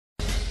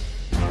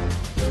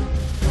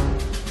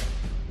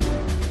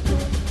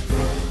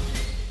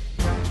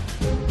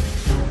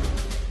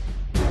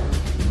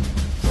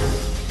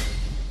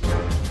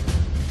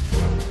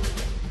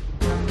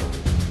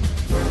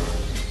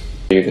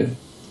Okay then.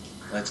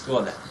 Let's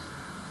go then.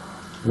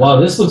 Wow,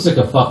 this looks like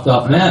a fucked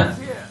up map.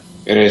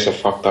 It is a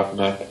fucked up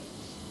map.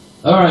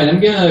 Alright, I'm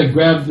gonna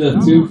grab the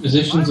 2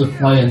 positions of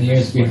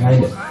pioneers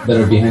that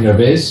are behind our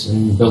base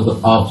and build the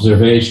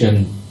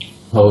observation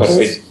posts.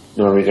 Wait,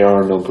 no, there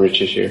are no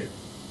bridges here.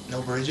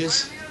 No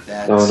bridges?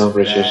 That's No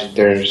bridges.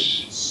 bad.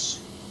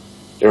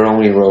 There are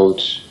only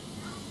roads.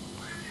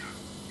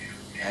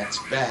 That's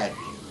bad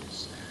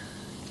news.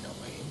 No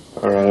way.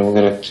 Alright, I'm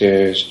gonna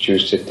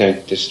choose the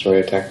tank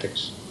destroyer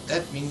tactics.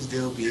 That means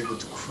they'll be able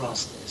to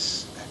cross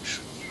this,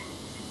 actually.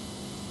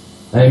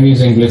 I'm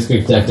using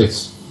Blitzkrieg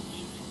tactics.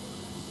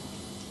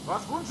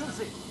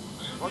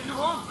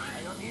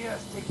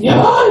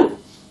 Jawohl!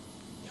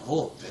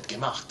 Jawohl, wird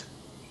gemacht.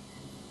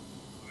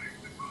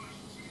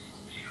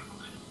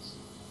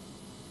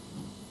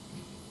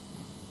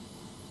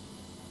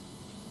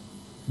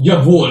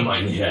 Jawohl,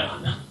 meine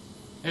Herren.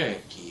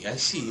 Okay, I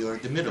see you're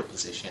in the middle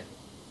position.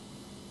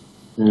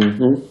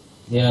 Mm-hmm.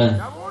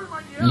 Yeah.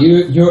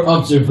 Your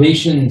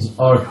observations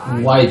are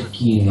quite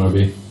keen,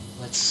 Norby.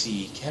 Let's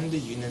see, can the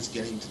units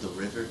get into the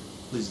river?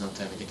 Please don't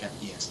tell me they can.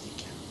 Yes, they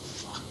can.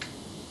 Fuck.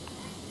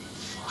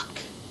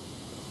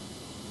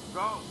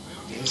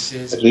 This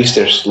is At least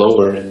they're bad.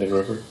 slower in the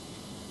river.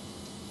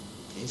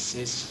 This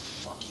is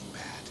fucking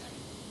bad.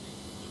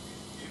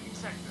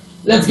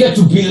 Let's get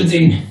to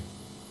building.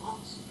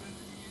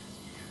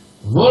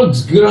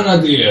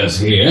 Volksgrenadiers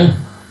here.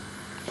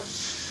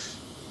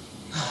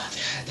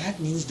 That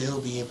means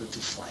they'll be able to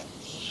flank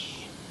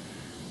me.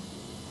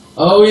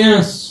 Oh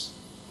yes.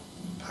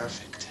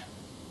 Perfect.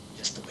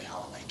 Just the way I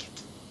like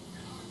it.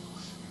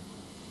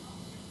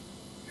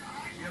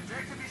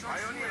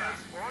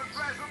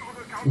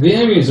 The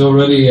enemy is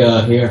already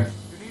here.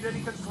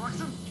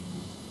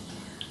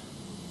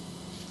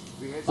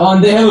 Oh,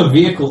 and they have a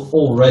vehicle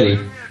already.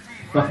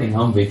 Fucking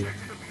Humvee.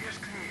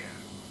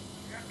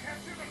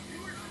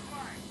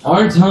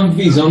 Aren't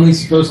Humvees only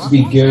supposed to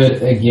be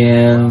good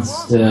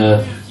against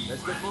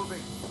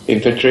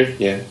Infantry?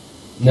 Yeah.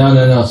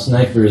 No,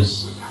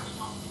 snipers.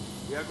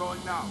 No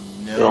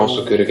They're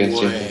also good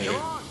against way. infantry.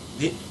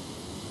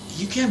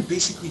 You can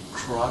basically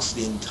cross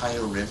the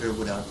entire river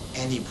without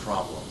any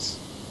problems.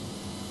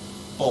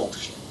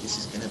 Bullshit. This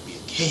is gonna be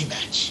a K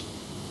match.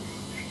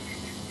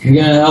 I'm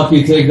gonna help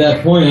you take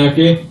that point,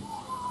 okay?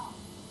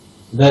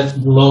 That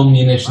low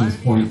munitions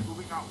point.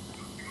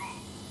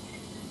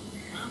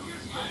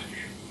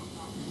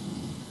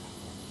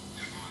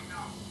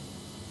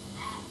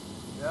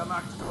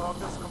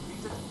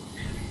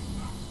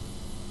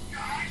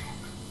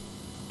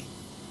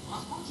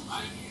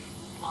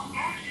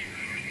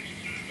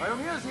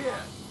 Pioneers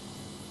here.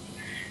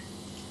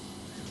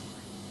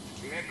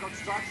 We have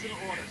construction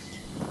orders.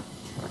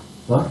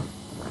 What?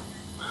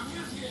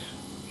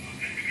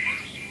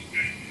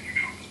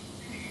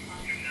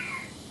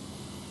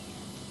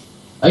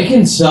 I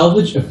can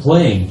salvage a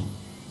plane.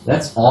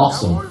 That's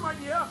awesome.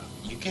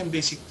 You can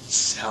basically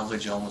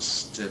salvage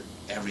almost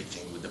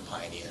everything with the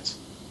pioneers.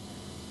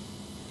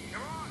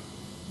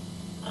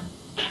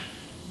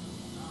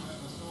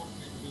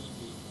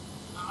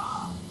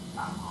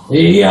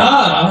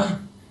 Yeah.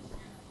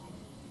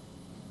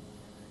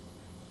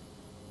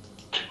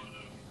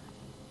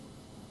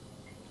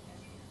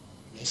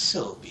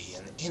 This'll be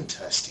an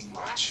interesting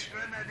match.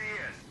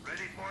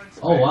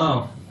 Oh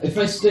wow. If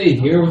I stay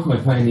here with my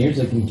pioneers,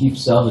 I can keep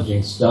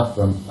salvaging stuff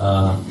from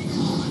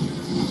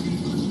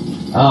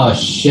Oh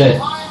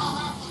shit.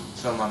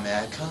 From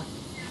America?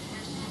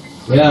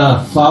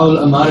 Yeah, foul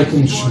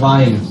American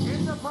Schwein.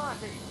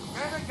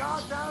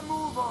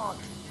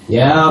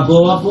 Yeah,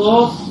 blow up.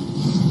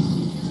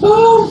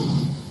 Boom!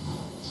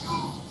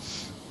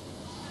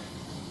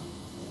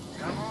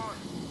 Come on.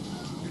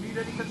 You need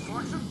any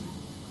construction?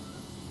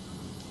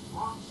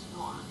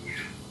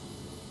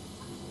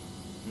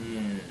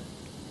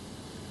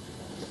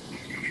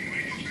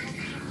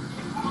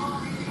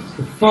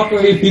 The fuck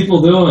are you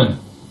people doing?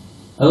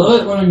 I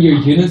love it when your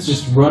units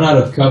just run out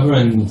of cover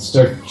and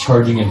start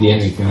charging at the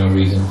enemy for no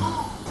reason.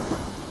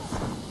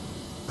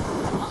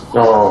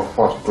 Oh,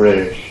 fuck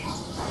British.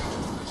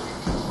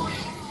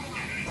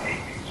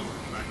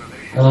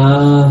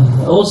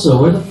 Also,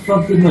 where the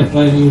fuck did my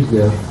pioneers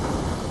go?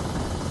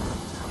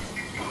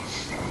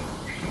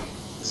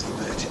 The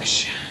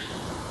British.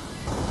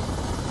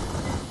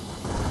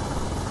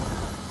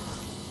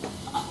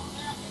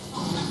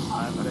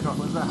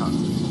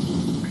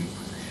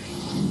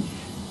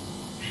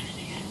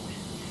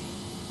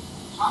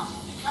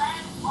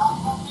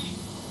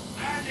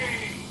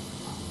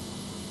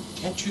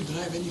 Can't you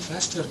drive any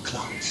faster,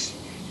 Klaus?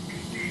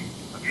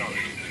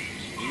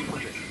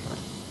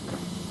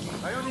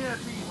 Pioneer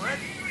team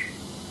ready.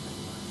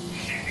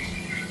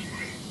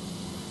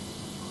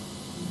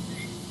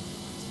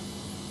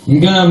 I'm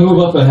gonna move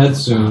up ahead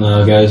soon,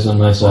 guys, on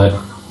my side.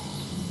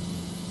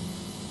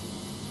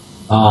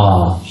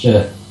 Ah,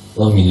 shit.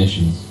 Low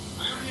munitions.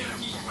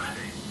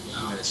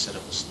 I'm gonna set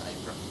up a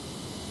sniper.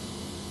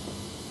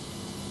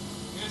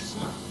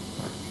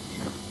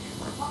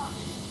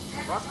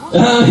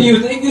 You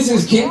think this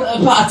is Kinder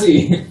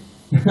Party?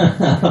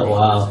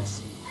 Wow.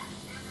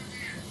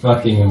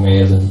 fucking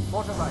amazing.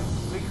 Waterline,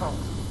 recon.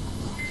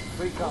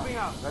 Recon. Moving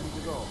out, ready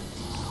to go.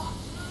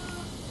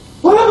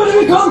 What happened to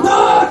the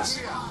contact?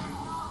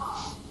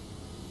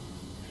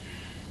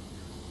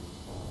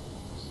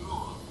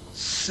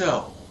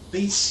 So,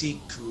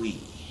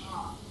 basically,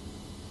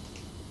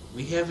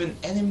 we have an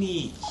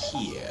enemy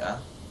here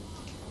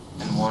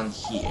and one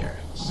here.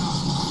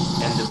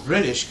 And the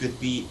British could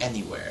be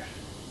anywhere.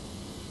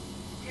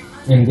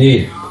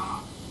 Indeed.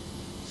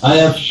 I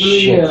have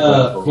three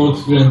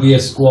Fourth Grenadier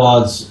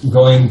squads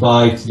going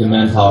by to the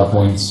manpower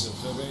points.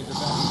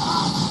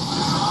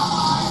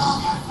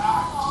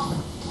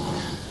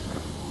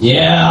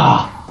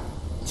 Yeah!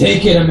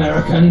 Take it,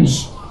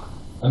 Americans!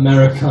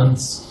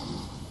 Americans.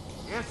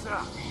 Yes, sir.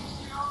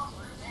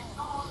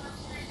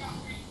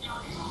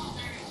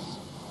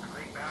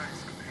 Great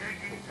barracks,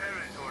 taking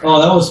territory. Oh,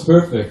 that was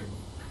perfect.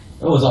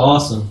 That was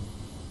awesome.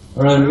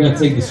 Alright, we're gonna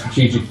take the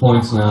strategic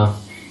points now.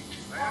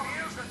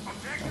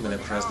 I'm gonna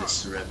cross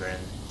this river and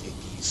take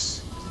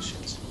these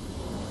positions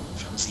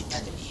from the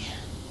enemy.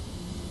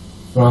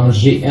 From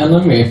the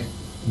enemy.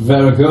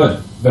 Very good.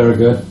 Very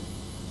good.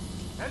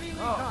 Heavy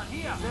recon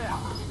here. There.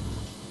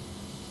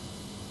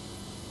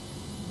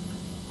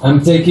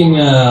 I'm taking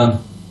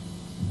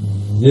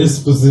this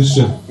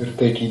position. You're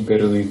taking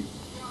Berlin.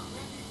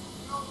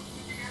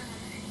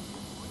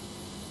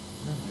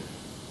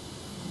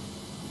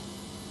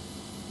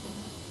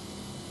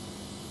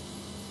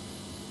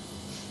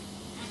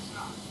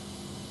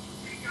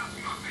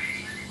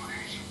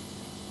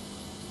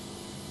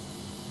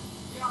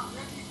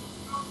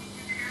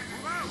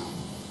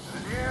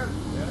 Engineers,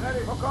 they're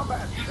ready for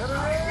combat. They're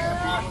ready.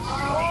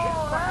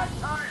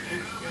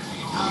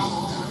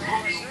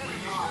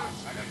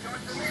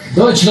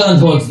 Deutschland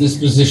holds this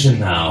position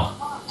now.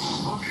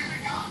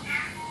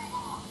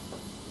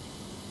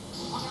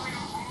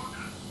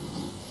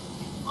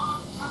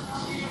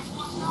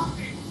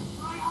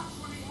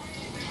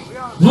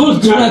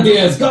 Fourth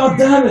Grenadiers! God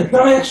damn it!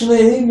 They're actually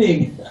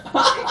aiming!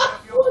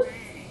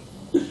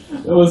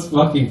 That was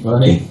fucking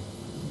funny.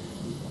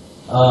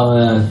 Oh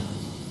man.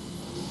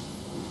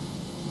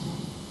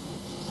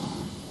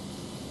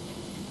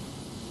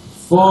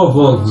 Four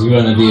Volks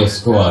Grenadier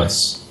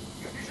squads.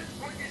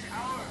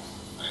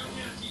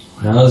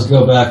 Now let's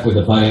go back with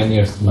the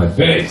pioneers to my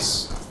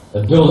base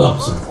and build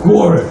up some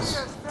quarters.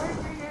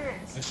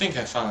 I think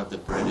I found out the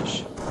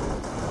British.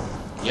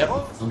 Yep,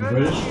 I'm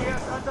British.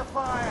 Under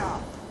fire.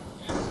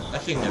 I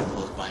think they're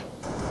close by.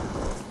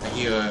 I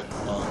hear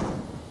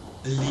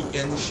Lee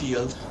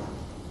Enfield.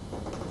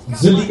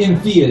 Zilly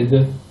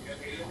Enfield.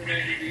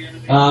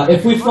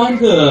 If we find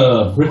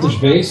the British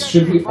base,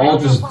 should we all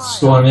just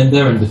storm in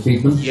there and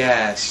defeat them?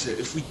 Yes,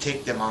 if we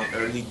take them out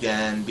early,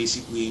 then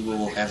basically we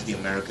will have the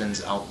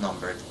Americans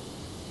outnumbered.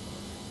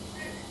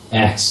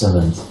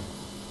 Excellent.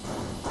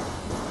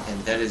 And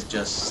that is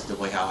just the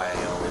way how I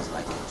always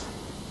like it.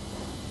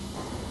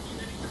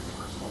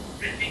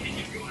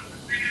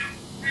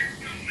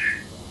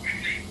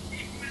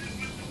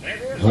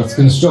 Let's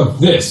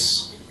construct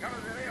this.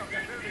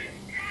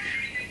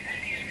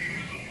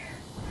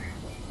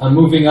 I'm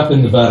moving up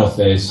in the battle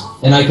phase,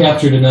 and I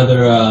captured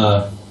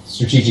another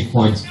strategic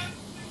point.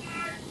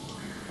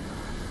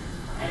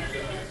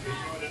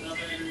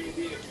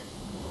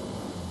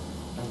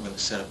 I'm gonna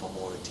set up a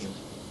mortar team.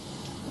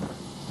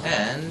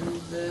 And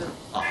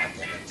oh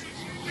damn it.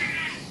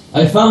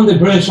 I found the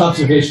British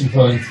observation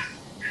point.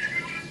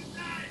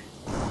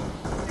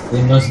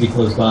 They must be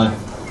close by.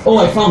 Oh,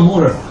 I found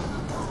mortar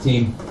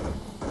team.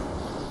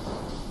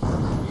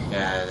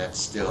 Yeah, that's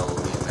still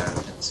the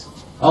Americans.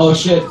 Oh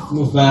shit,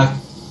 move back.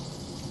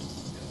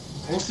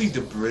 Mostly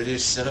the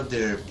British set up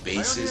their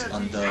bases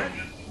on the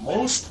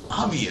most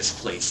obvious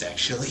place,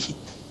 actually.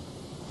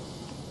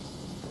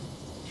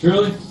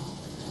 Truly?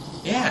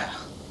 Yeah.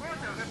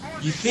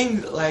 You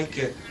think,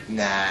 like,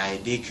 nah,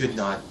 they could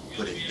not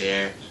put it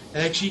there.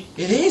 And actually,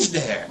 it is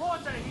there.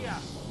 Water here.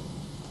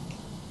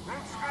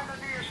 Volks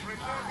Grenadiers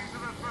reporting to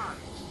the front.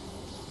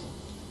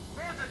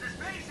 Water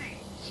displacing.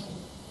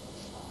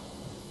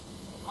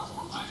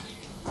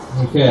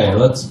 Okay,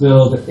 let's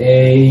build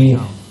a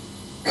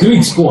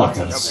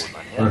Kriegsquarters,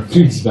 or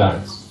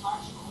Kriegsbarracks.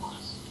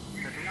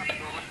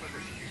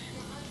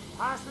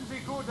 Fasten the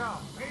go down.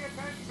 Pay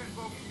attention,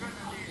 Volks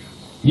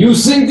Grenadiers. You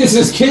think this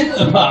is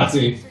kinder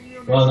party?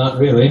 Well, not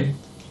really.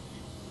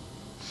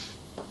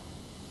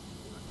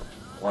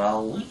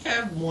 Well, we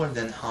have more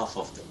than half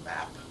of the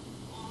map.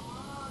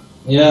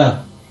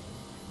 Yeah.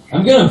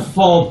 I'm gonna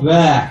fall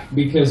back,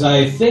 because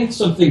I think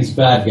something's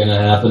bad gonna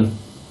happen.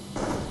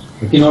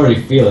 I can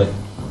already feel it.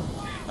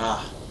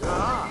 Ah,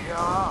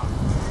 Yeah.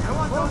 I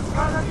want those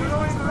gunners to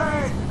go in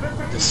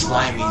range. the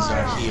Slimies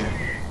are here.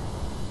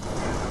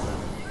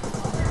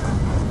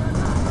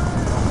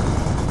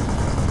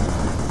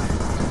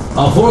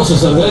 Our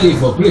forces are ready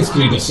for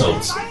blitzkrieg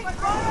assaults.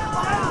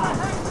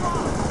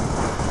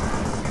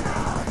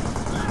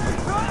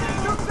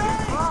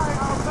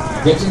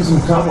 Getting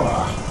some cover.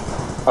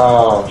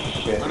 Oh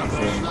shit, I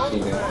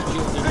didn't see that.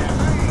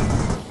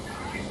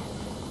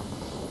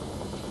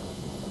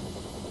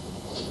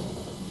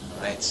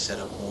 Alright, set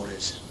up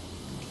mortars.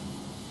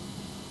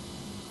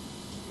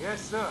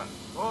 Yes, sir.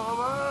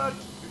 Forward!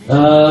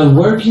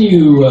 Where can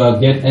you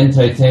get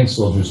anti-tank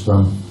soldiers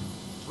from?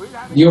 We'll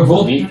have Your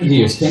Volt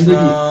Grenadiers, can they be...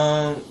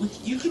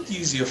 You could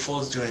use your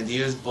False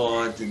Grenadiers,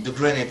 but the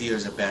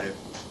Grenadiers are better.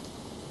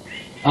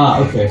 Ah,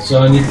 okay,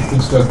 so I need to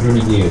construct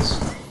Grenadiers.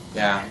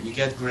 Yeah, you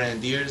get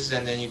Grenadiers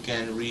and then you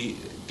can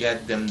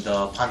get them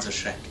the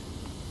Panzerschreck.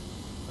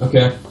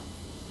 Okay,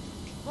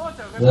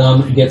 then I'm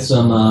gonna get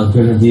some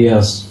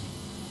Grenadiers.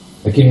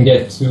 I can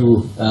get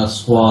 2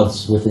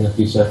 squads within a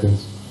few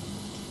seconds.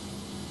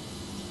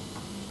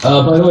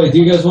 By the way, do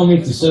you guys want me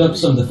to set up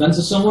some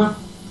defenses somewhere?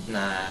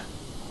 Nah.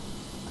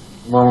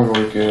 Moment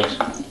we're good.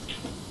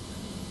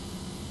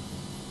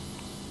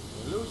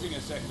 We're losing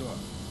a sector.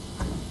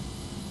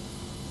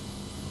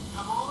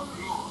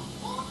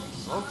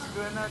 Volks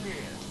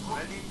Grenadiers,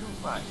 ready to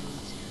fight.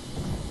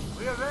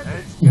 We are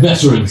ready.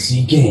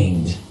 Veterancy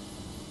gained.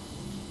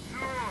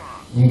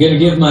 I'm gonna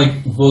give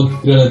my Volt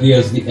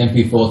Grenadiers the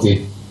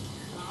MP40.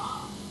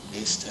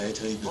 This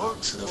territory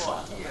belongs to the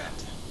fatherland.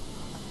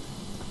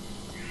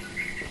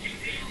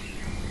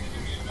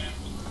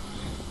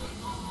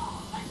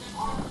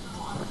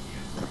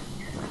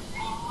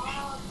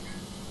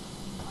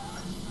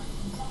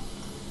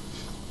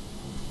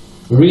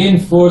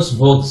 Reinforce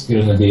Volks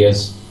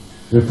Grenadiers.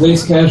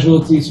 Replace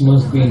casualties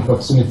must be in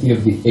proximity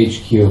of the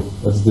HQ.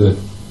 Let's do it.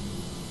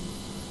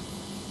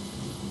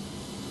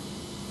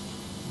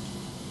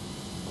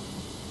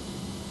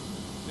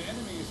 The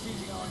enemy is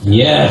seizing our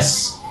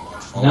Yes!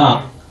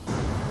 Now,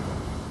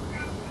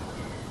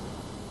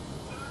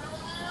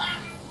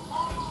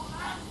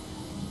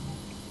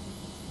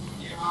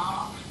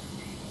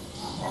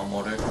 All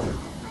mortar.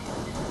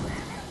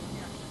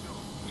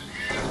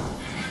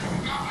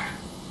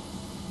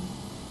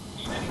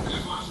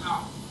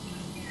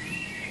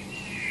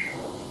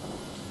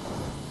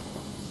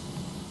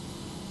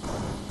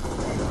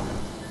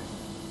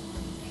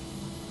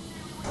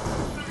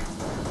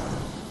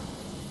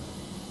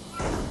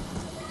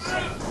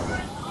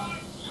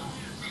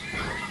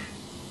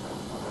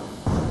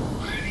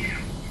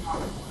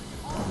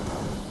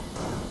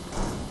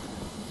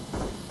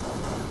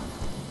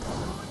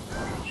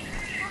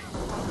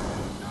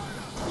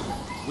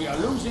 We are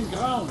losing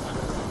ground.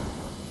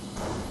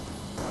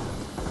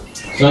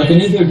 so I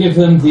can either give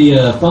them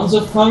the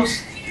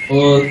Panzerfaust,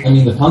 or, I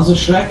mean the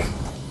Panzerschreck,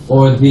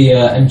 or the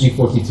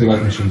MG42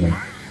 light machine gun.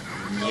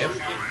 Yep.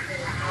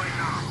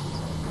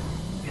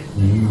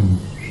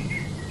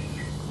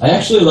 I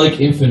actually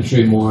like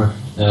infantry more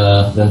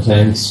than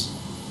tanks.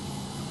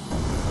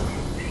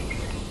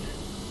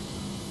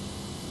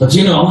 But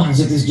you know, as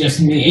it is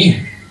just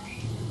me.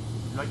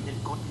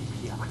 Lieutenant Gottlieb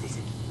here. What is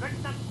it?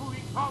 Lieutenant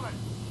moving forward.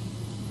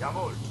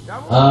 Jawohl.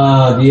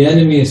 Jawohl. The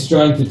enemy is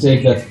trying to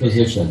take that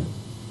position.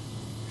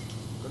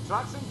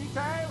 Construction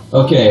detail.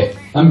 Okay,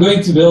 I'm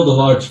going to build a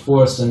large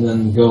force and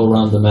then go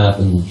around the map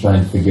and try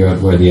and figure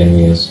out where the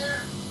enemy is.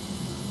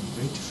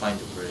 We need to find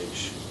the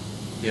British.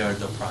 They are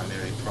the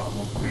primary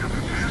problem.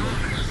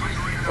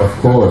 Of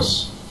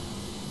course.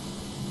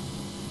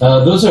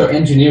 Those are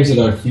engineers at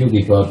our field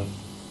depot.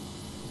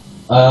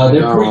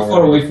 They're pretty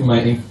far away from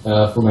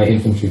my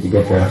infantry to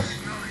get there.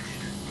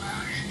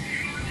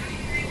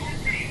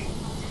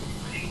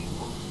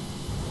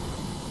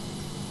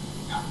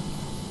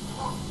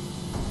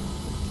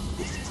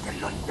 This is the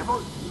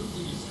Lieutenant.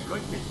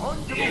 Lieutenant on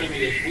the move. The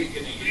enemy's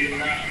weakening even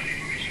now.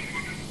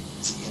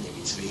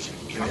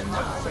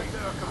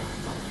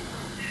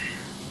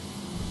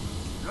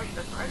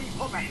 Lieutenant ready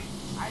for battle.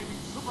 I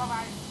will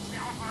supervise the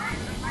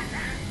operation.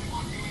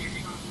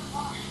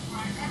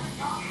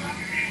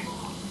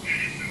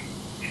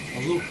 Oh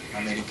look,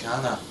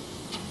 Americana.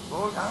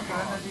 Volks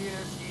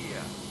Grenadiers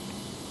here.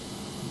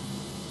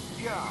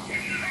 Yeah.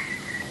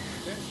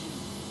 Attention.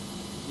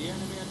 The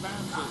enemy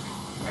advances.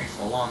 Not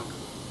for long.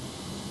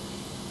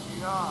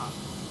 Yeah.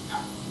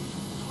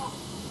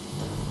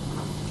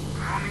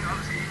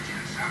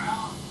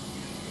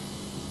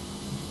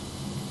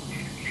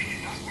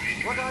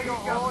 What are your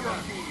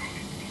orders?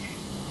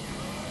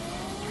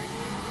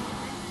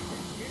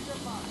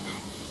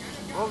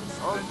 Volks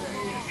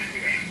Grenadiers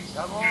here.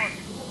 Come on.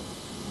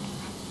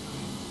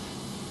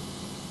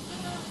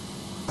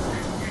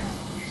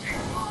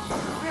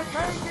 We're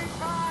taking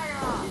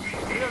fire!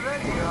 We're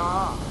ready.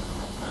 Yeah.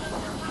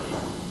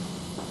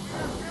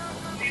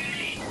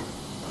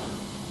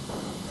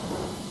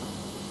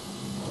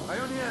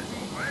 Pioneer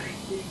team ready.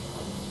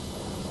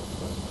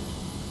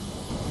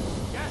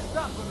 Gassed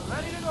up and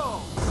ready to go.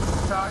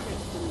 Target.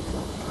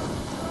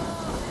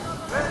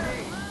 Ready.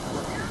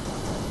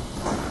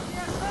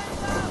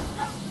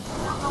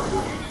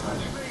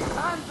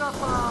 Hands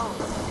up out.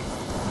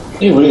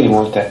 You really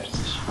want that position.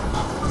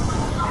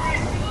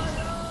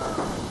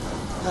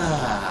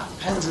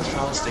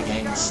 Panzerfaust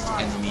against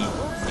enemy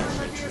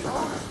infantry.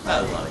 I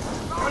love it.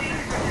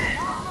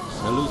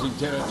 We're losing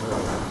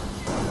territory.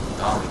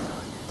 Darling.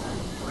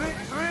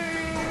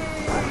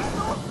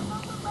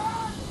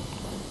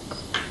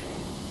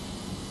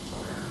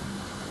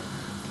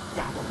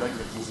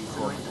 Leute, Sie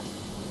vor.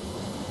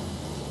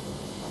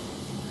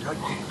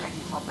 Leute,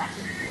 ready for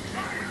battle.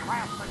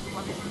 Require special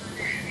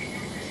permission.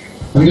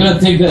 I'm gonna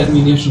take that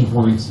munition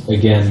point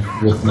again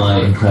with my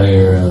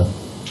entire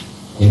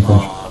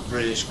infantry.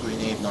 British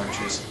grenade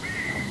launchers.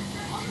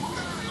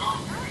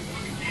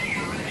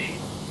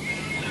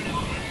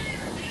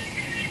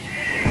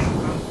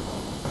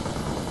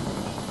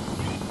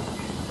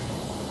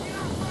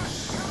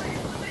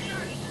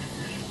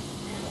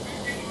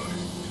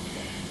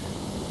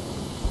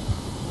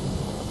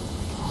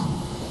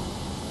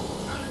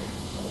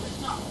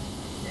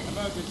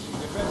 Emergency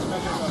defense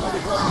measures are ready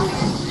for approval.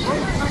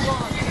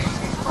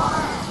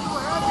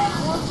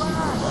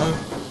 Huh?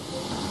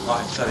 Oh,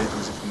 I thought it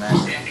was a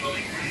commander.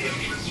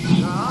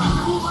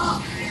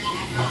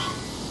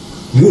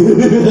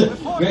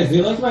 Guys, do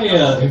you like my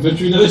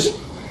infantry division?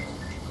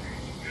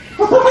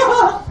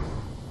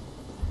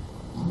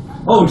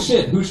 Oh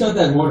shit, who shot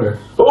that mortar?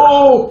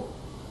 Oh!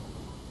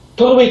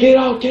 Tommy, get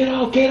out, get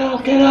out, get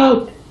out, get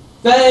out!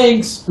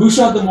 Thanks! Who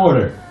shot the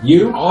mortar?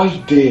 You? I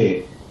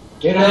did.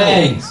 Get out.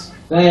 Thanks!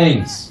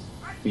 Thanks!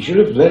 You should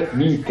have let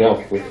me deal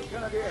with it.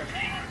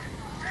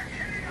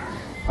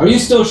 Are you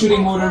still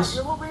shooting mortars?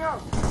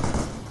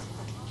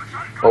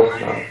 Oh,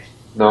 no.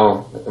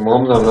 No, at the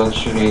moment I'm not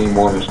shooting any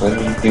mortars. Let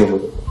me deal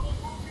with it.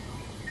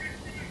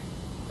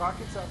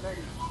 Rockets are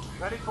ready.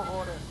 Ready for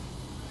order.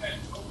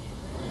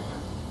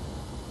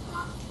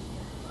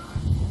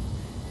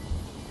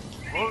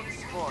 Hold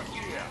squad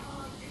here.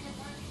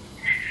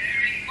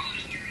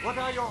 What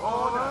are your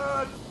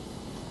orders?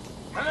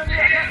 Enemy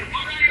attack!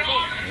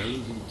 We're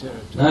losing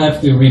territory. I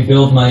have to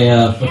rebuild my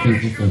fucking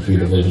infantry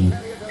division. Yes,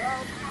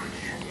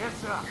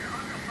 sir.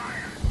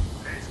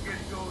 Let's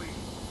get going.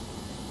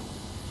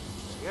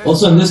 Yes,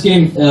 Also, in this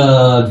game,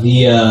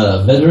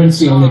 the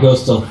veterancy only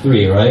goes till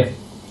 3, right?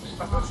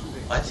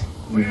 What?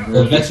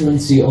 The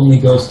veterancy only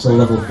goes till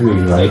level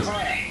 3, right?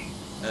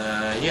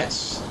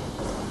 Yes.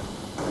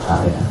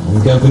 Ah, yeah.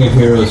 And Company of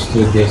Heroes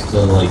 2 goes to,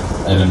 like,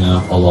 I don't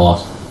know, a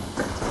lot.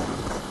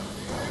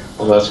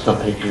 Well, that's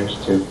Company Gears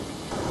too.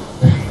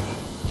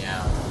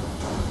 Yeah.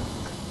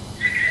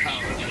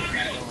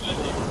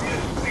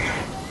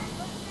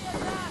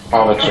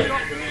 Oh, that's it.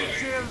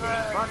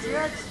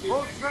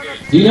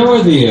 Do you know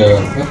where the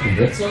fucking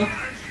Brits are?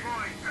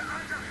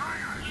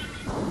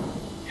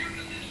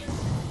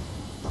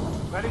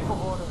 ready for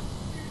order.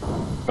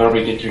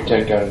 Probably get your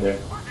tank out of there.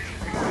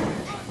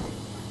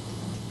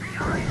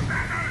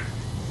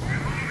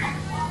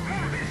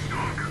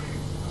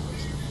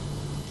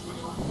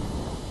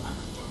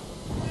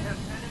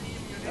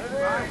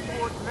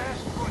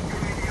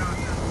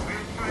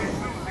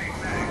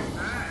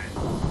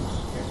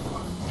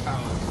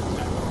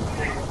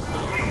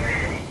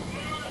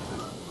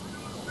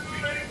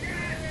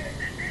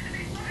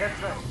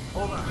 That's right.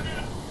 Hold on.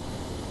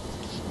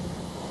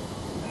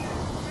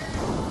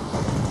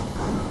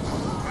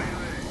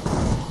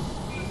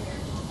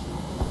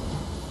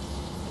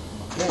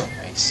 Okay,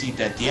 I see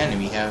that the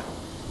enemy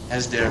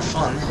has their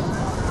fun.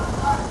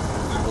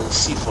 We'll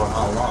see for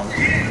how long.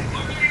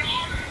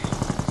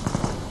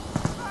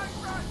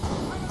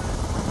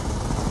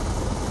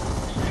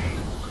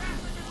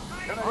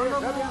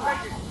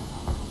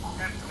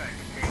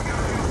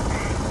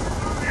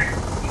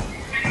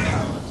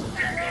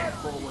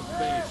 Forward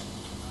base.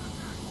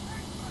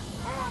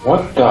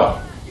 What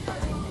the?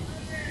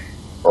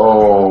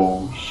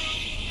 Oh,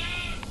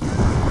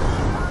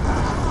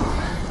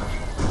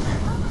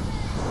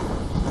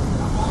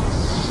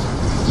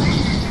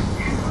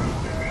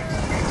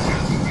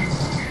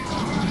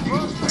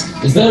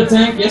 Is that a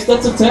tank? Yes,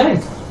 that's a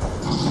tank!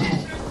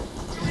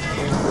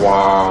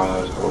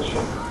 wow, that's bullshit.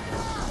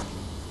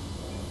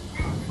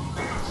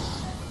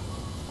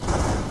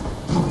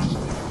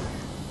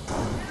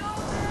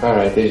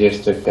 Alright, they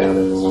just took down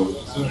everyone.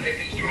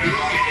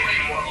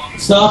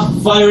 Stop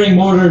firing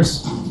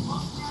mortars!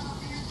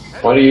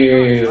 What do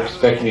you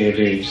expect me to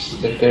do?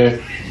 Just sit there?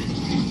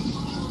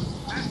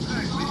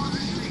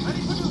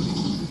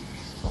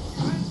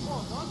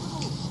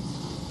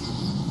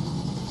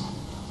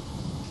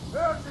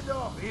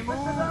 We move.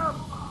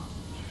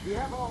 We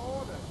have our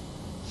order.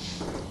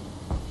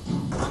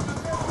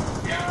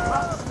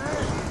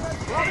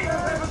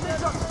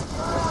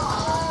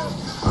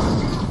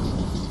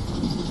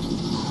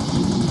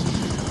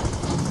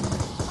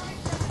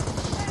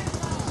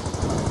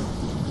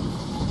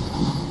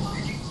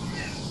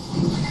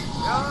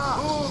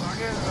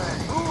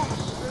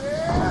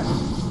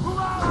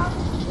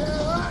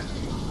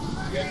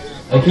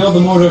 I killed the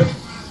mortar.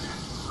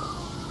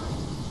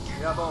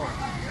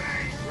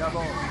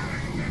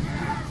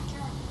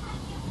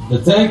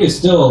 The tank is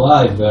still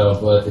alive though,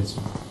 but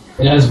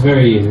it has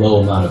very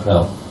low amount of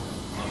health.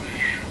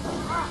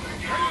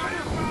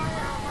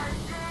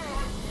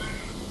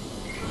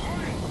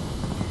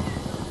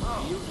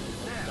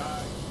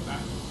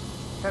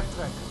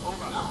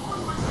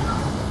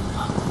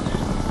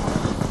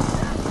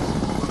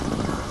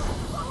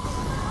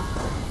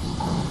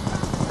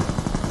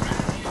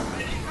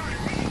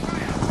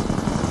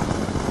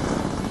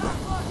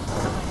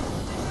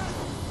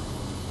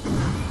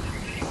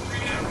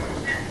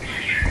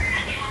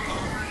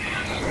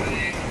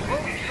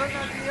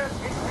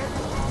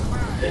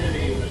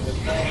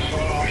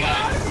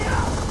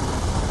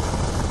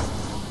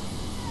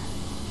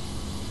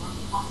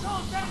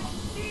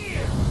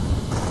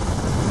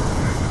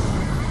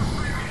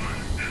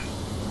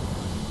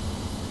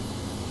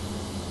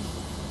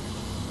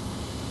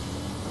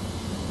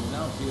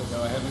 appears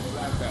our heavy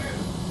flag battery.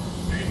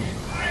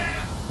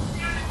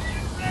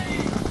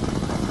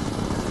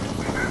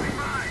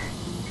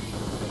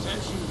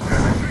 Attention!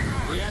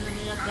 The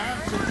enemy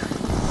advances!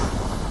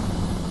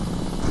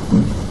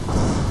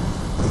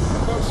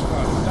 Boat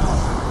squad down.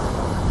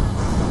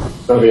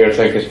 So the air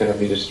tank is gonna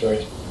be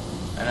destroyed.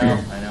 I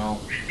know, I know.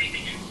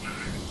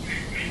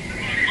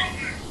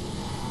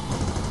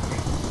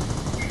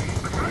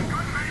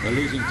 We're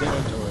losing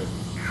territory.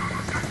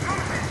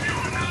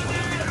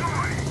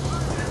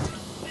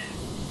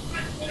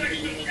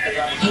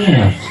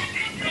 Yeah.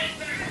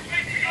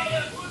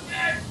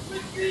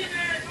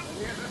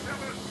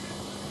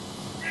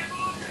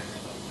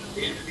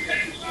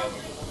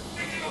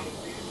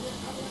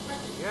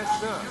 Yes,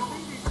 sir.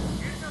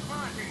 Get the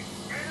party.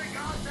 Get a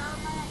goddamn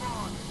move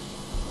on.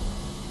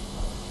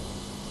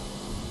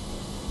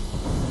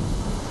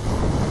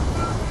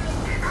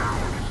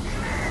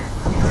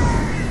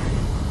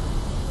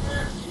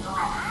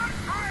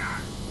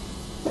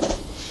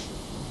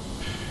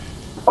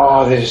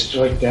 Oh, they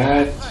destroyed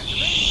that?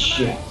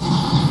 Shit.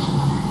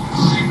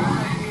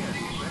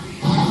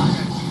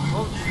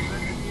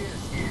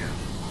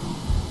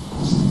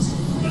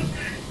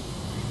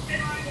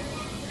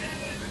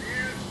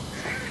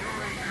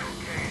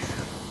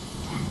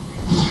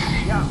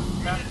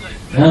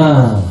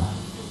 Ah.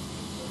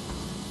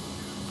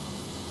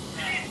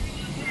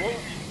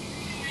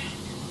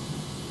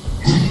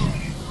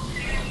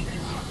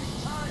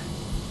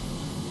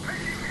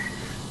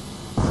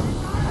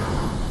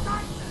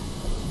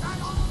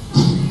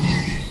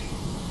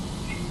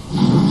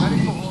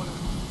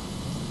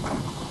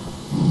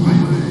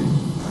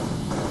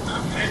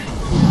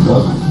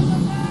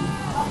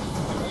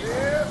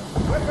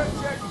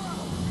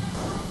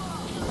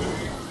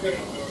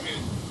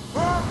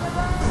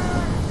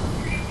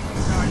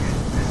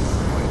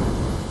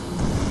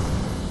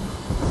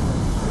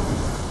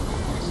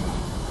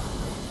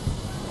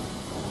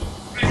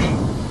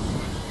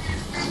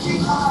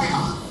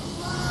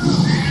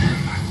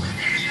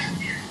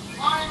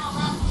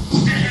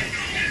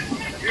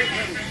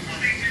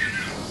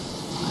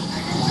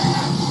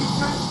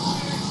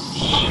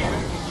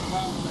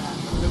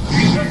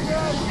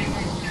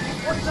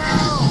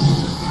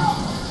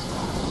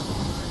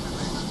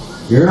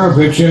 Your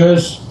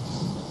bitches,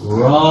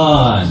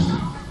 run.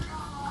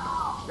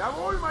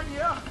 Jawohl, mein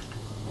Herr.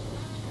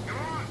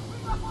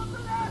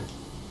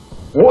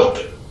 What?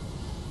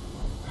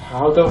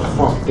 How the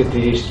fuck did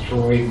they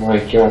destroy my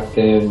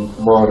goddamn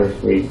mortar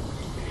fleet?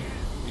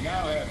 We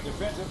now have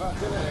defensive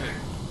artillery.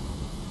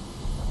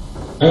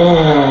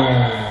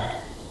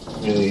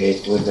 Really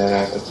hate when that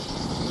happens.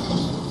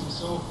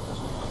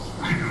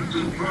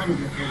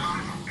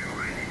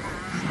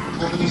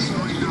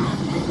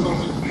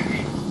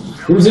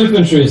 Whose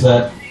infantry is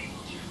that?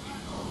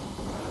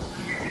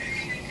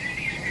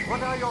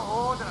 What are your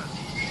orders?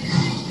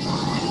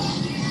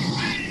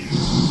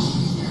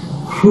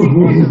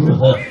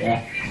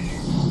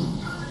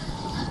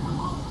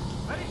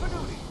 Ready for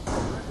duty.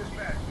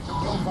 Dispatch.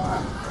 Go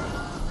fire.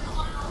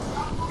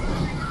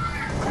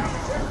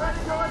 Get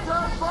ready to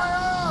return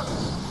fire.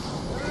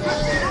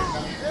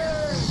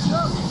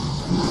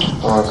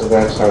 Oh, so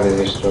that's how they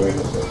destroyed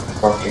it.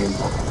 Fucking...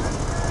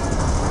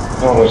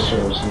 No, it's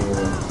seriously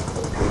even...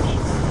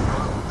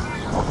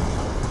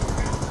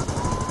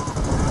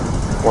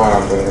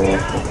 Wow, very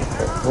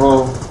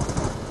well.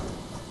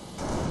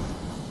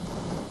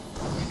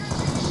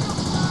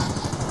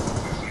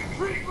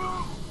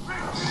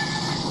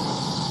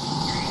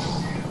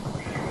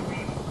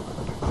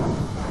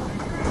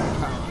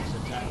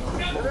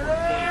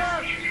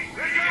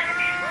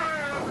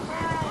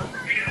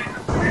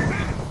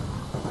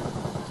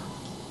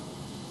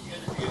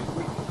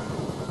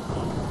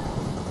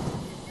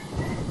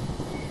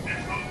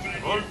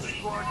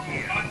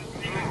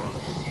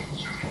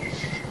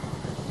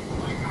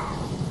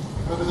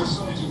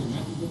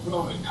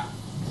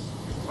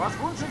 Was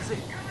wünschen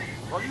Sie?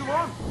 What do you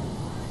want?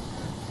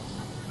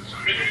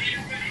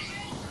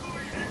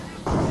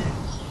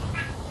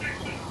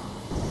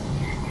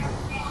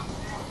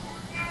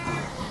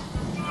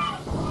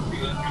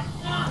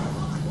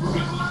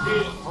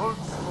 Hold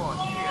squad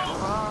here.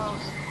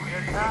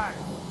 Attack.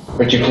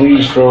 Would you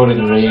please throw it in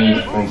the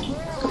rain? Thank you.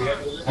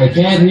 I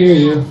can't hear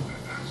you.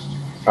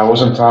 I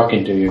wasn't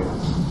talking to you.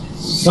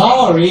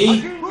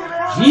 Sorry.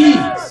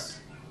 Jeez.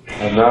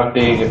 I'm not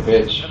being a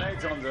bitch.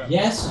 Grenades on them.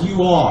 Yes,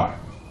 you are.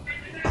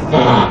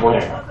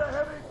 Where? Under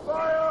heavy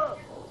fire!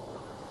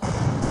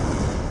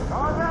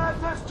 Combat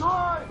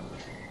destroyed!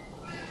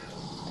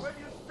 When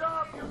you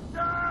stop, you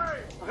die!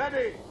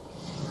 Ready!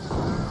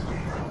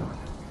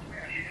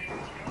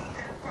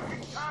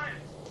 Fucking time!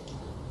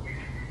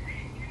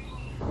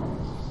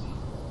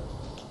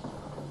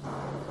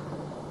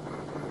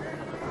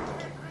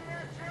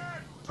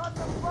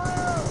 Under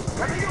fire!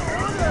 Ready to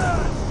order!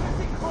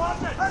 Shifting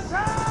coordinates!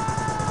 Attack!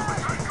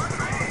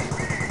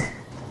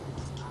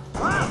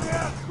 Ah,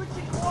 yeah,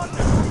 switching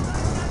coordinates!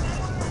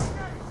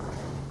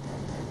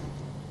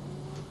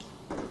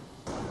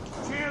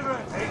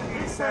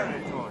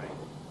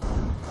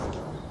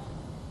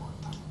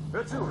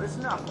 Hör zu,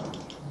 listen up.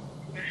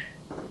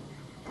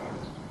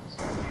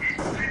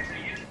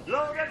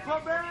 Logan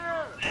from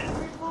there!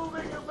 Keep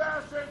moving, you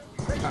bastards!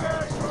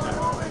 Expect for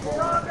moving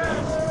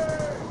targets!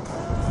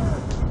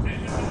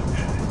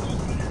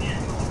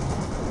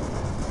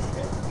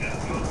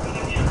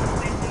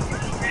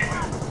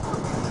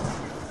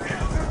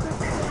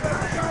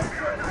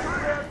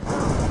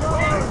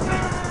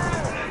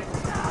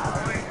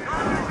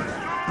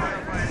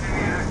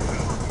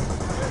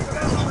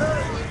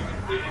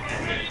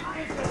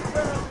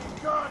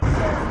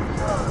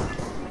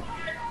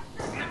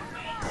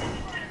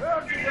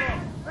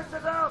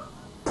 Listen up!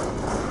 The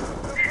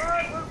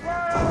flag will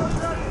fire on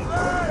that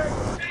flag!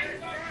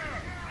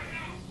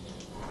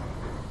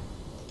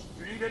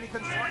 You need any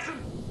construction?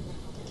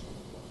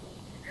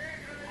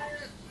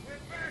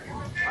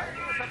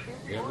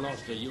 We have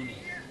lost a unit.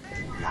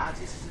 Ja,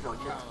 das ist doch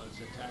jetzt. Cowards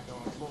attack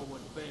our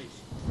forward base.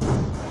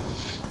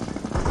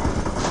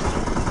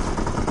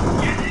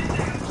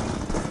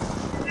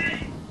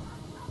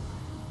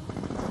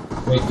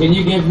 Wait, can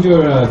you give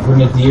your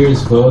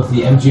grenadiers both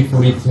the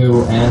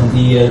MG42 and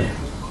the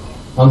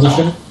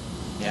Panzerschreck?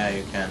 Yeah,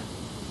 you can.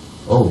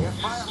 Oh,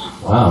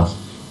 wow.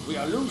 We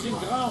are losing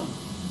ground.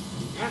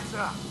 Yes,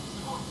 sir.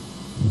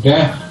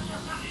 Okay.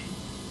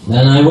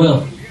 Then I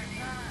will.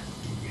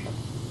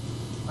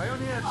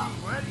 Pioneer team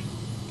ready.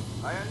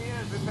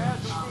 Pioneers prepare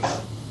to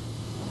lead.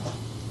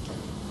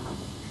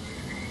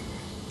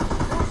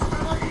 Those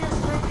grenadiers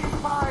taking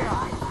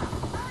fire.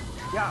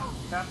 Yeah,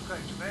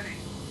 Captain, ready.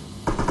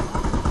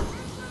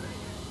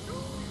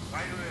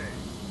 Right away.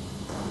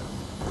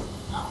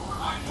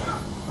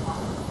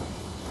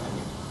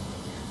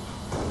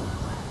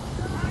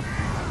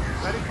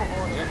 Ready for We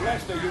order. have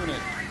lost a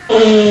unit.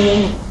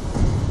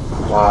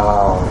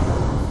 Wow.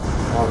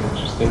 That was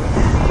interesting.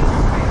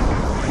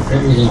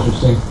 That was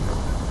interesting.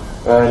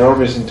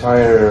 Norby's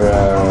entire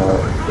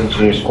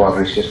engineer squad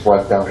was just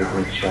wiped out with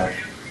one shot.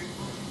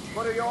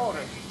 What are your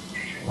orders?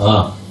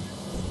 Ah.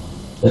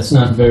 That's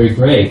not very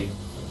great.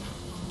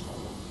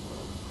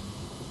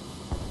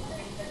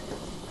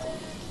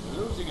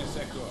 We're losing a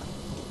sector.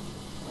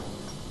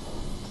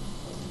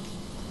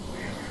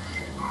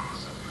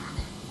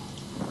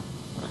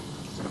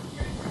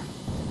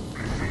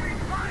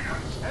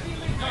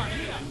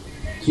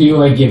 To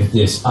you I give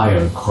this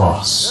Iron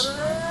Cross.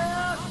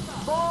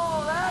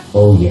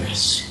 Oh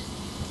yes.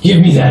 Give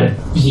me that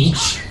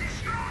beach.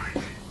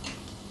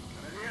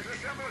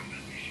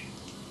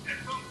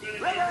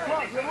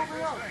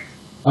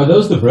 Are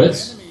those the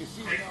Brits?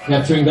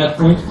 Capturing that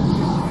point?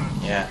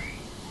 Yeah.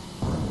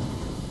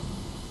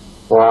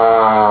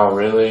 Wow,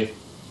 really?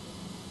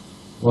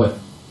 What?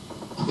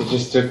 It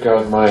just took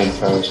out my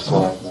entire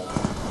squad now.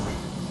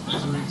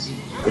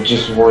 With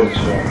just one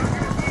shot.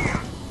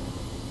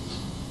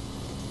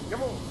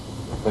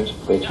 Bunch of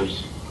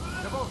bitches.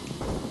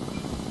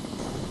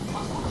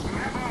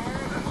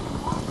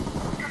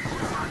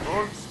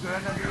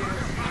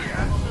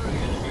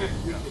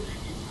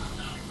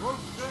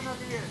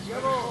 Volksgrenadiers,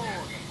 jawohl!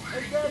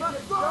 Engage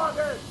its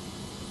target!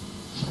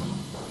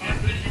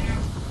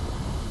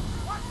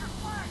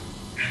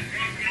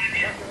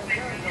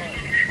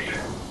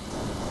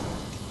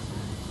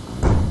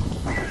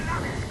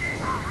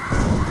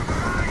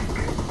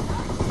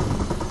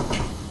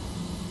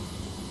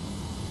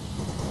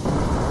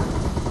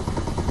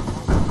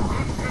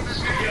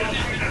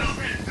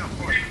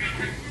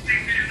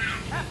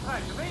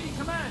 Captain, evading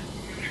command!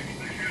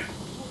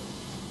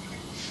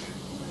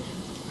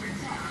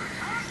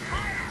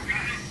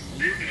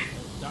 The unit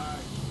has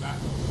died in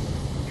battle.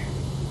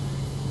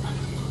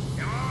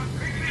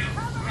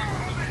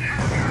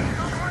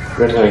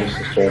 Red Line's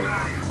destroyed.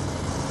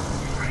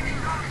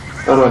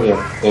 Oh no,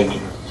 yeah, the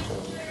engine is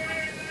destroyed.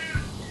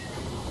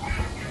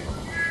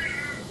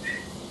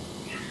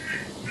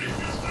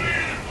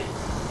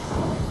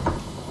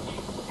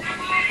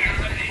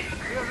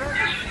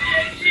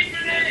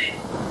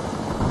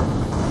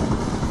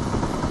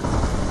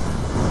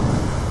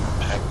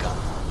 Backgun.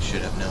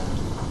 Should have known.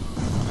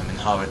 I'm in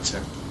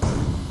howitzer.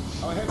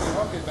 Our heavy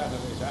rocket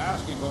batteries are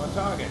asking for a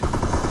target.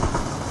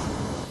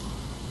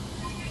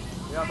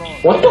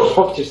 Jawohl! What the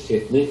fuck just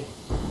hit me?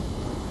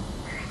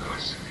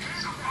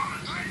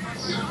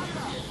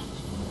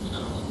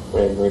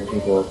 Wait,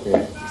 people up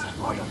here.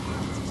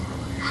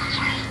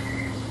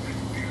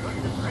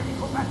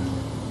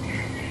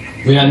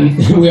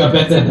 We are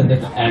better than the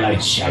Allied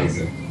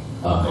Scheiße.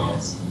 Oh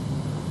yes.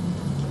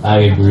 I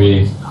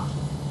agree.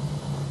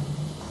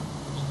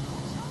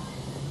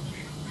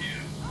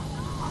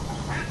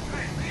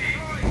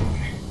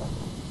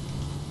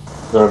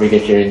 Norby,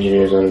 get your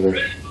engineers out of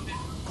there.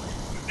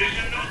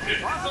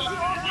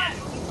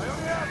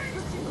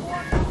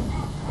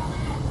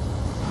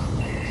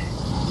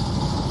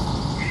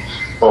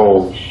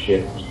 Oh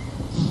shit.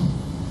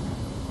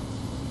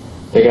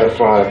 They got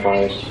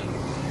fireflies.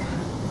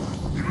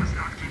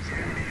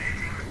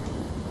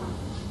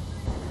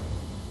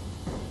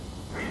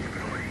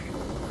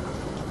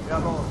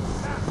 Jawohl!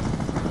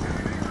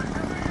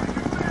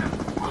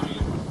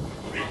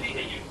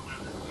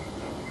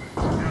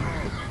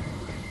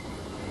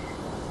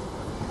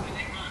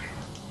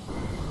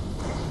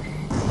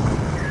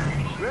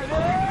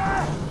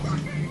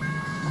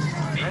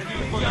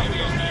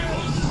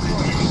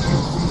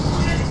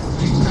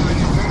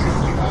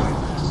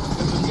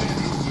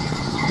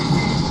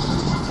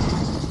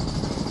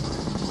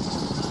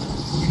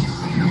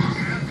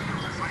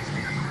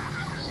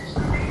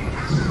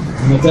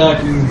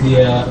 attacking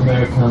the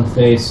American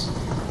face.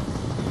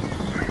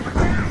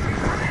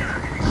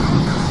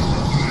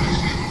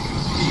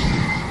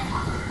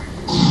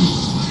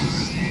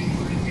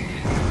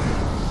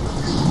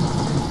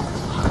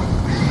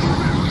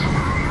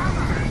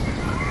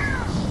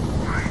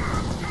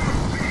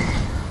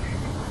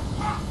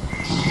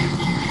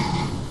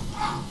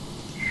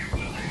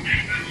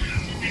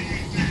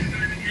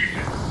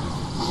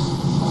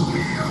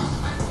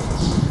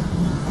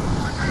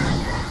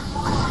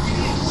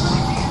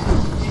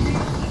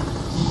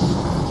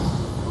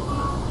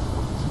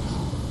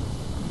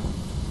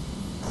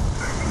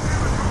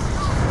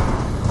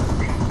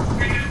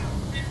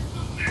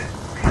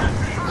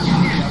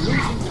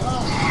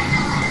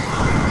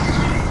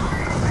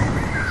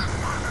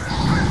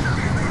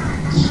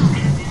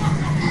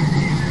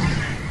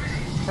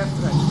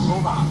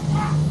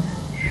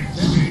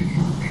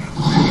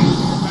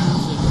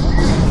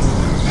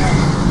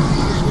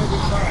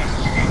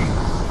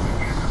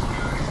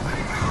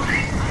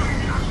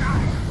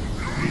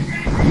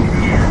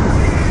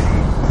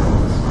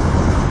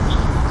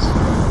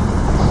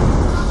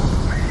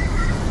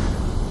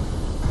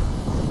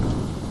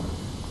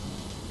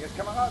 Yes,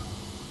 Kamerad.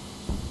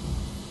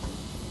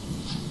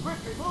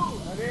 Quickly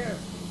move! Not here.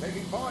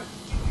 Taking point.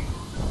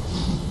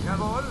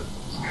 Jawohl.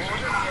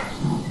 Orders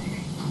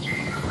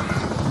jetzt.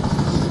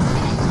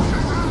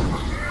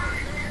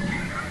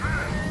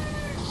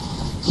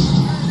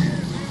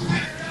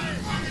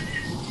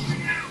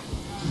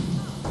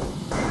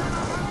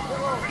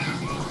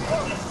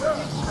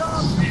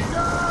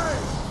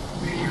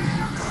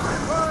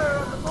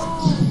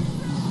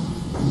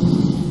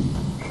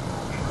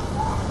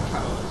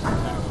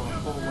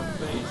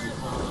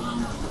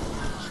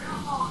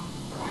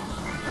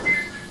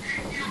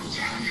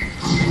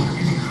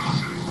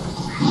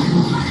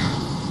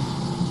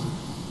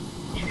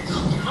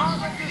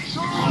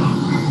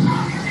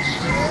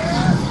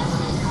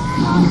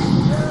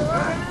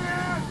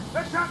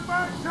 Attack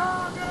my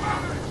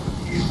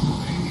target!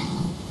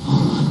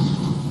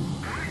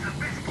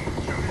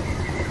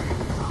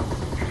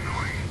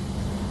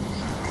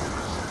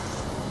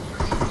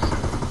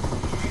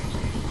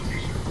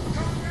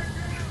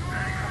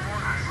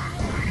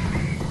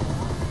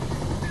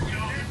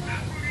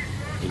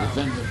 To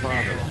defend the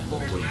fatherland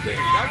until death.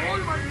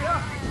 Jawohl, mein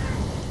Herr.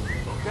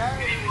 Okay.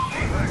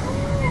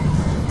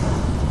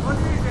 What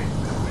is it?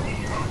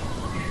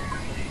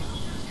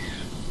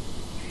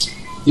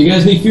 Do you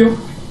guys need fuel?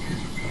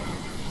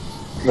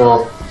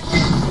 No.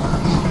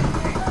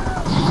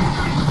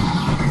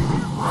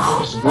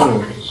 It's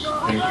moving.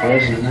 Why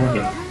is it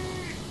moving?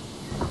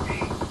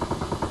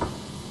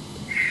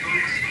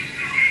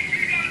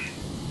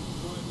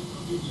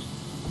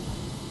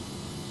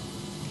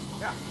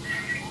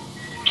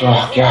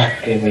 Oh, god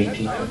damn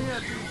it.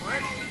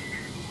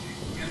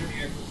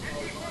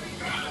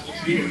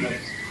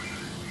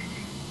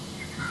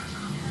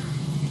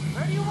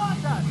 Where do you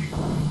want us?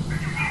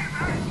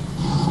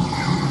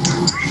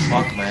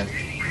 Fuck, man.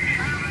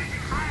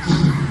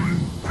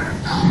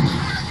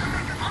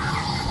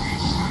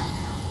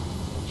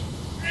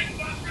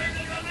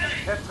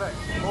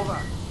 Headtrack, over.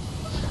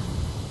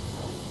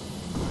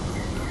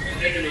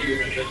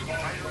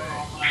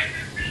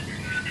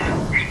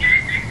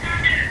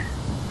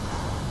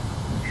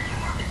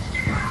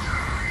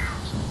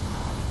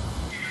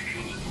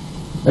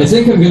 I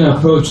think I'm gonna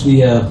approach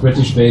the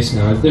British base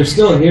now. If they're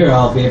still here,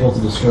 I'll be able to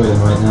destroy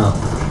them right now.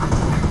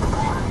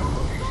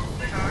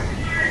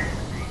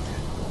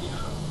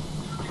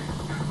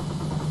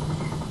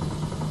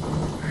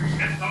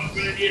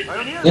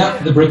 Yeah,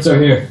 the Brits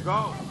are here.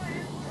 Go.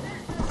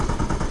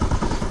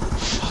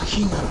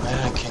 Fucking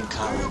American Do you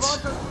cowards.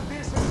 want us to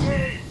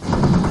disengage?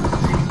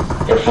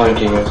 They're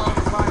flanking us.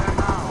 Fire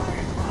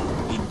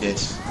now. Eat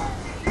this.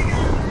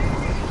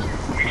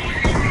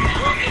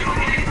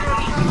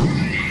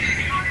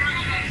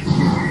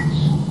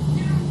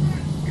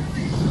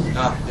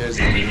 Ah, there's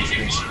the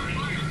movement.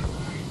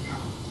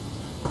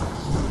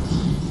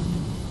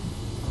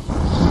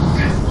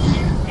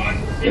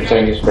 The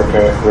tank is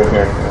prepared.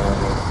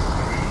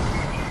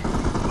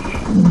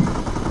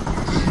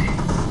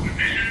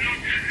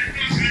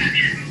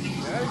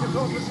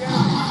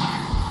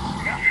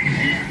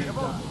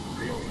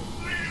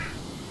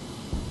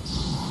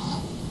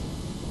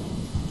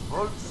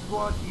 Volt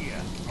squad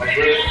here.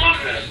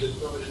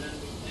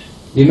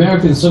 The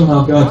Americans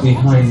somehow got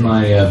behind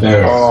my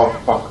barracks. Oh,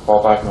 fuck.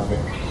 Fall back, maybe.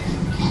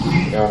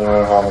 Yeah, I don't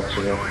know how much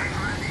to do.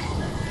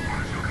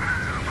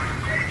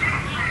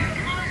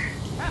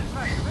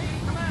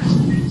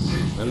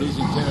 They're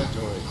losing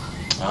territory.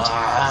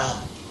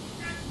 Ah,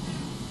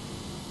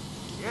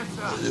 Yes,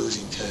 we're sir.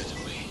 losing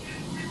territory.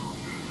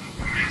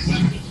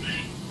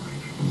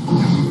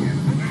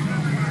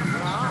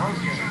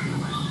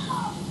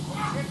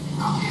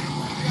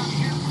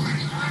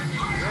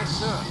 Yes,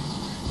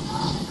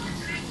 sir.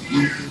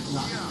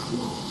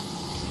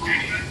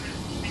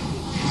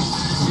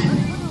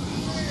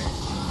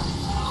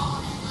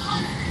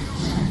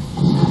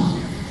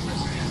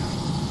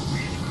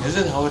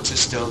 Isn't Howitzer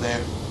still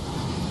there?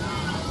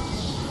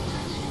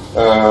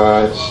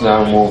 It's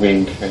now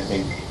moving, I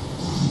think.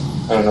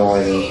 I don't know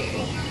what it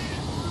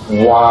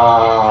is.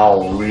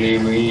 Wow,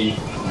 really?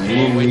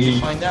 We'll wait to Really?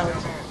 find out.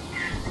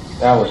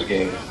 That was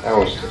gay. That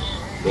was just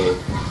gay.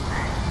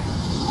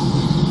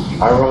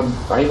 I run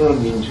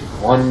into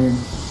one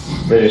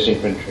British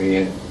infantry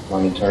and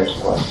my entire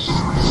squad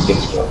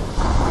gets killed.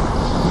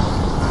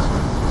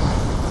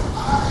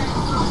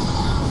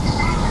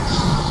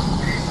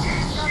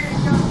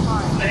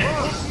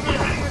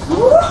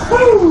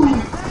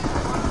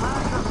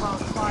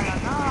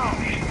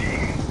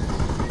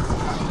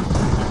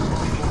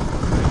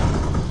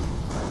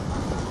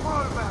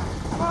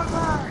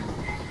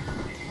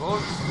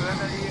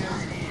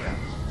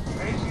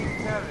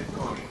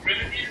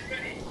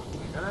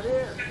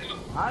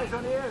 Eyes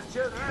on ears,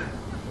 children!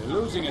 We're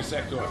losing a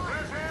sector.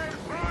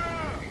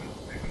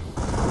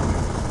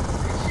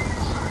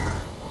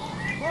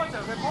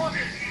 Reporter,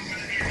 reporter!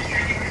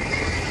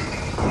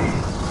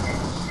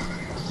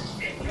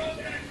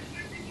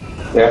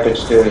 Yep,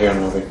 it's still here,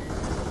 Novi.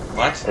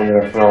 What? I'm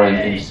gonna throw an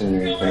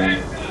incendiary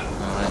grenade.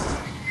 Alright.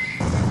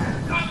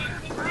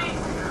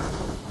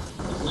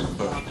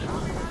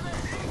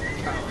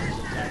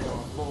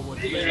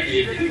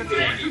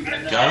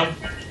 Got him?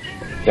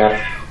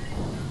 Yeah.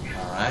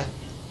 Alright.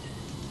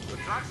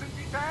 Traction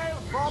detail,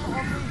 bomb on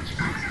me!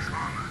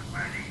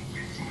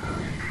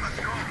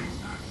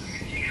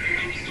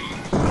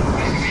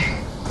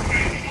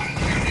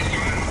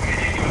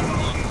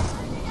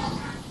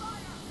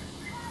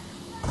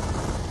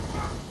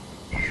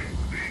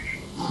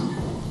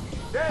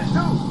 There's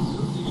two!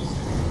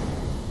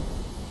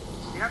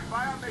 We have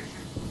fire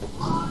mission.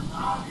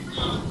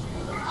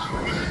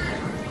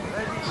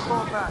 Ready to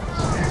fall back.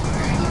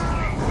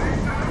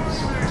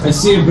 I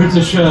see a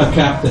British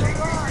captain.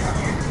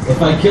 If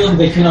I kill him,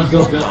 they cannot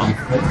build buildings.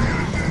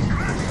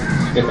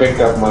 Right? They picked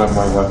up one of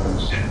my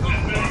weapons.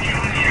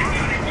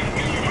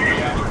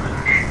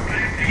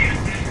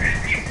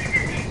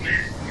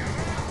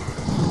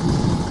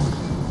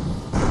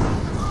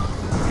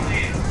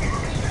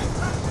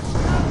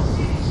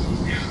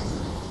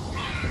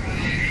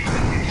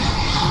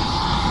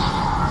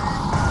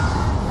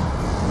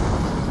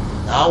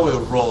 Now we're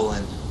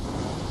rolling.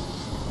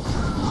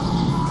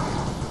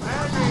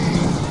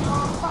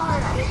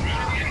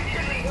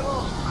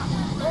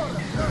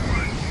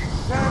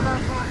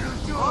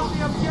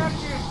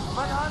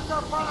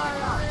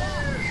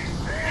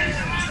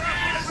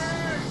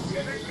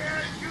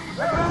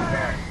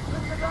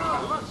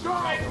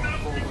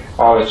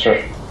 Oh, that's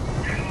right.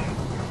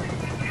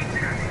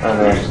 I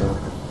know, so.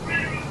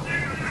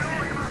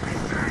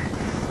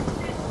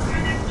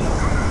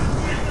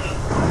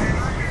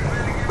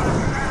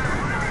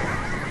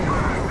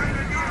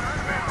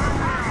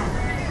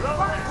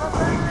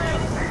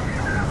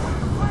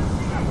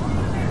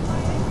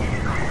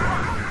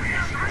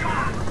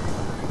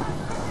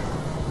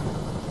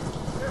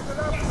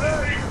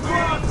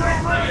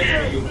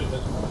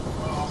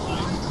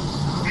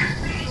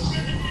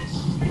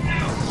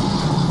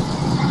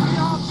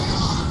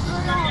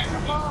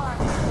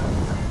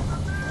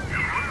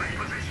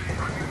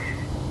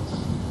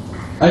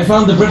 I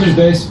found the British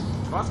base,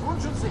 Was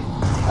wünschen Sie?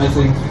 I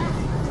think.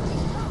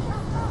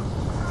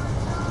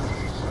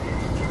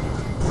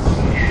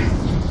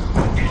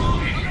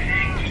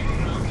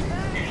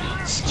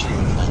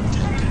 Stewart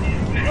London.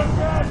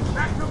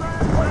 Back to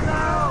man, what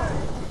now?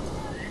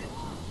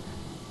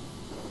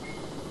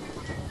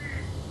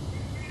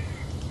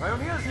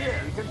 Pioneers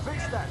here, we can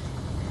fix that.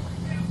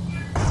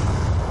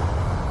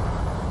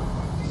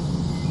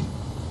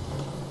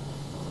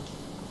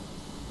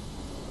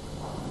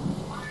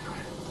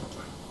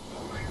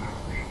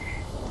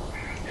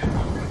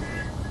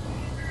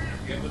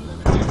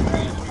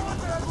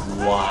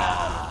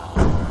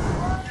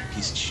 Wow.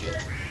 Piece of shit.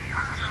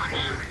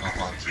 I'll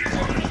haunt you.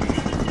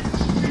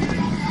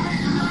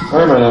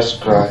 Why am I not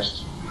surprised?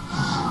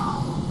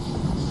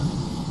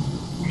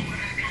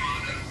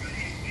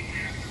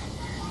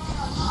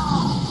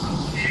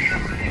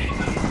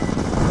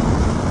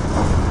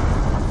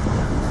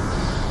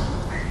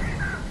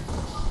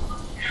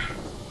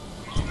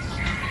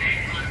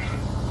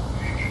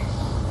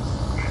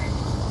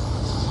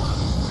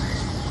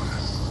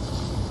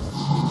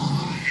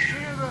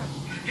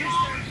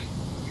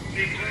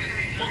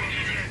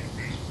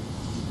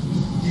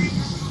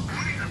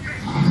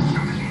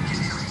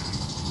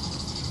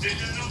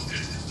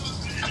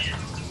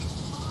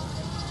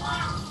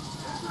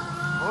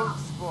 Hold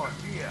spot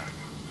here.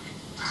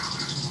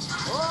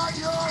 On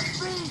your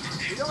feet!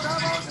 We don't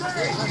have all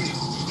day!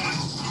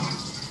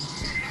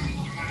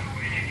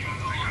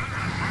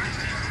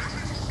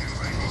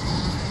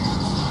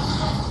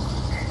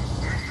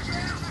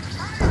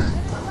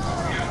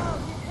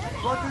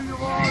 What do you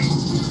want?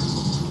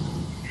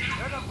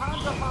 There's a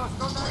Panzerfaust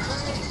on that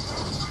way!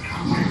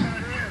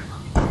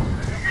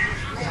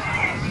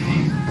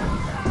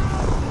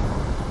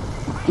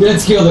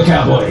 Let's kill the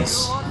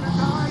cowboys.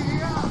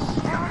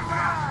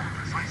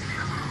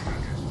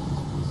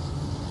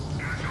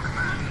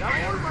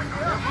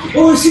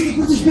 Oh, I see the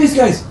British base,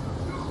 guys.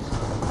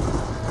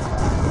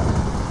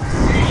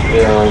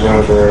 Yeah, I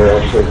know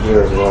they're actually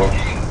here as well.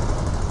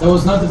 That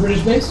was not the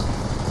British base?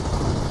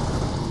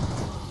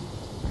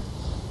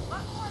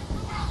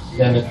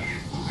 Damn it.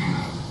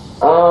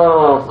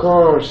 Oh, of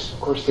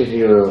course they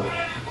do.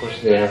 Of course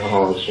they have a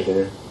harvester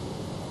there.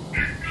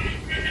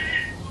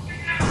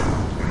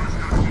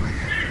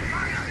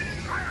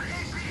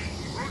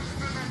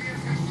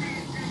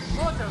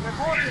 Mutter,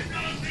 reporting!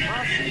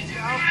 Was sieht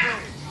die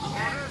Aufruf?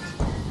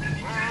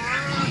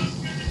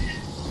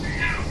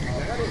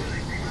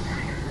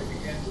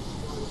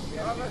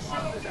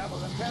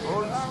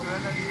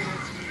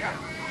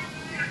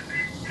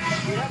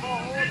 We have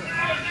our order.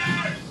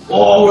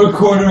 Oh, we're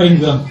cornering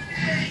them.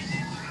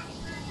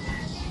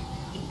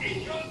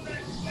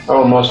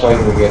 I'll most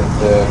likely get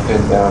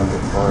pinned down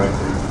before I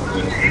can.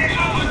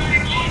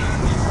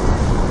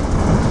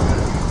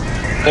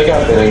 Take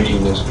out the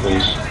engineers,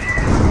 please.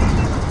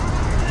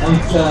 I'm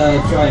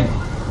trying.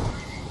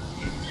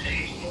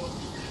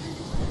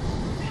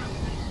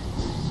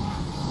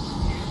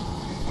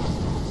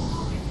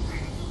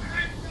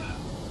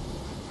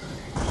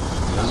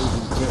 We're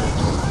losing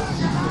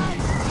territory.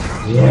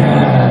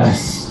 Yes.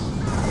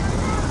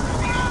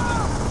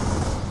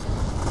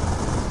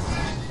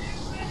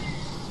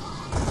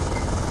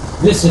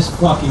 This is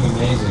fucking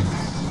amazing.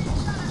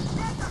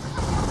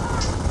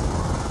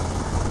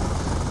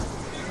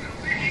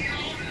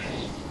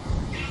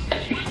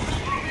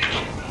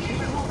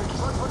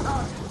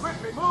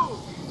 Quickly, move!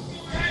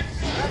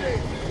 Ready!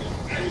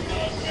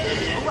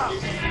 Move out!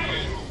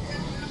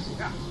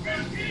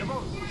 Yeah,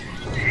 jawohl!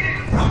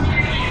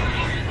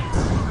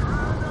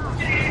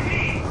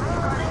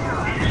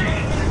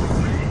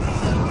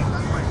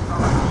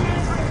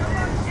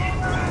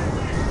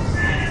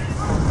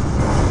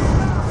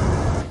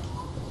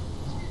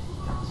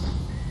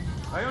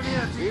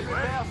 Pionier-Team,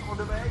 rechts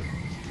unterwegs!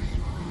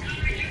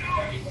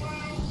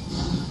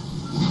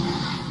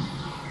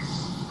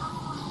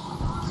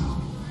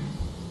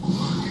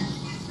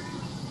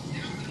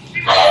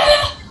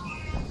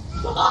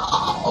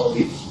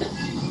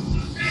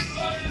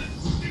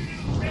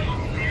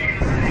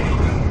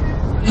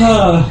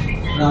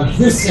 Now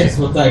this is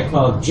what I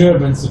call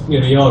German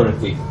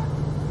superiority.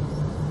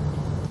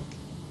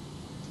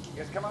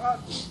 Jetzt, Kamerad!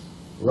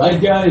 Right,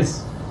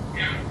 guys?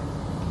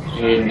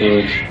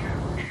 Indeed.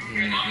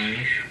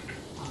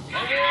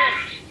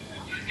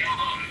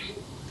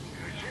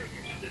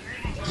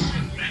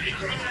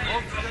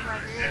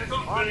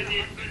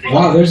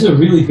 Wow, there's a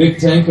really big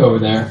tank over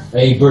there.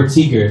 A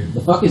Bertiger.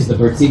 The fuck is the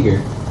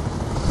Bertiger?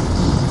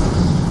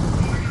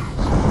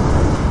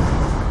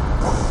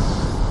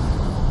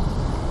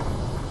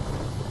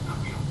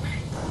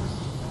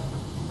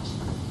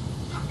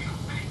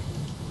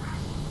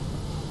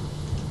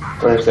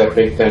 Where's that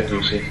big tank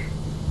you see?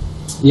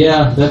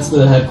 Yeah, that's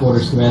the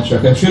headquarters command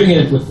truck. I'm shooting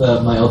it with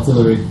my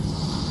artillery.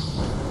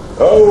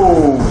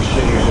 Oh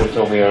shit! You should have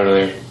told me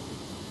earlier.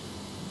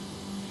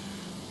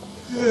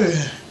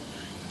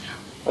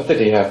 What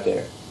did he have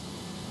there?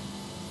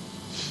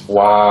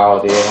 Wow,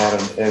 they had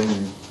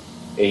an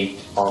M8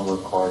 armor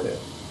car there.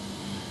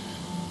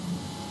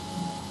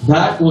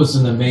 That was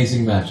an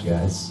amazing match,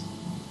 guys.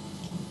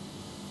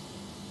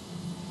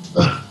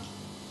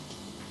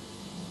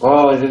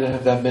 Well, I didn't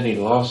have that many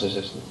losses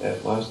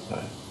as last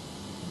time.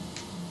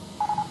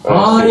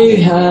 I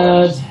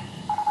had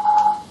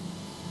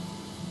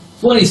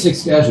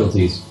 26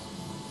 casualties.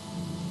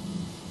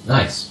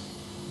 Nice.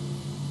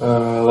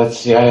 Let's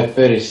see, I had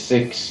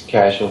 36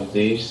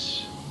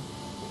 casualties.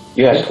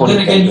 You had 20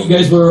 Then again, you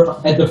casualties. guys were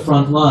at the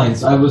front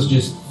lines. I was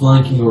just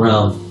flanking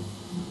around.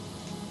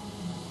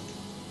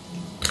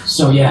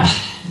 So yeah,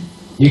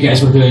 you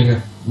guys were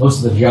doing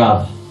most of the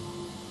job.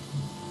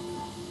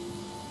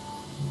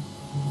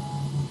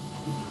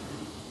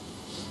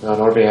 No,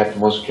 Norby had the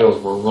most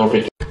kills, well,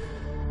 Norby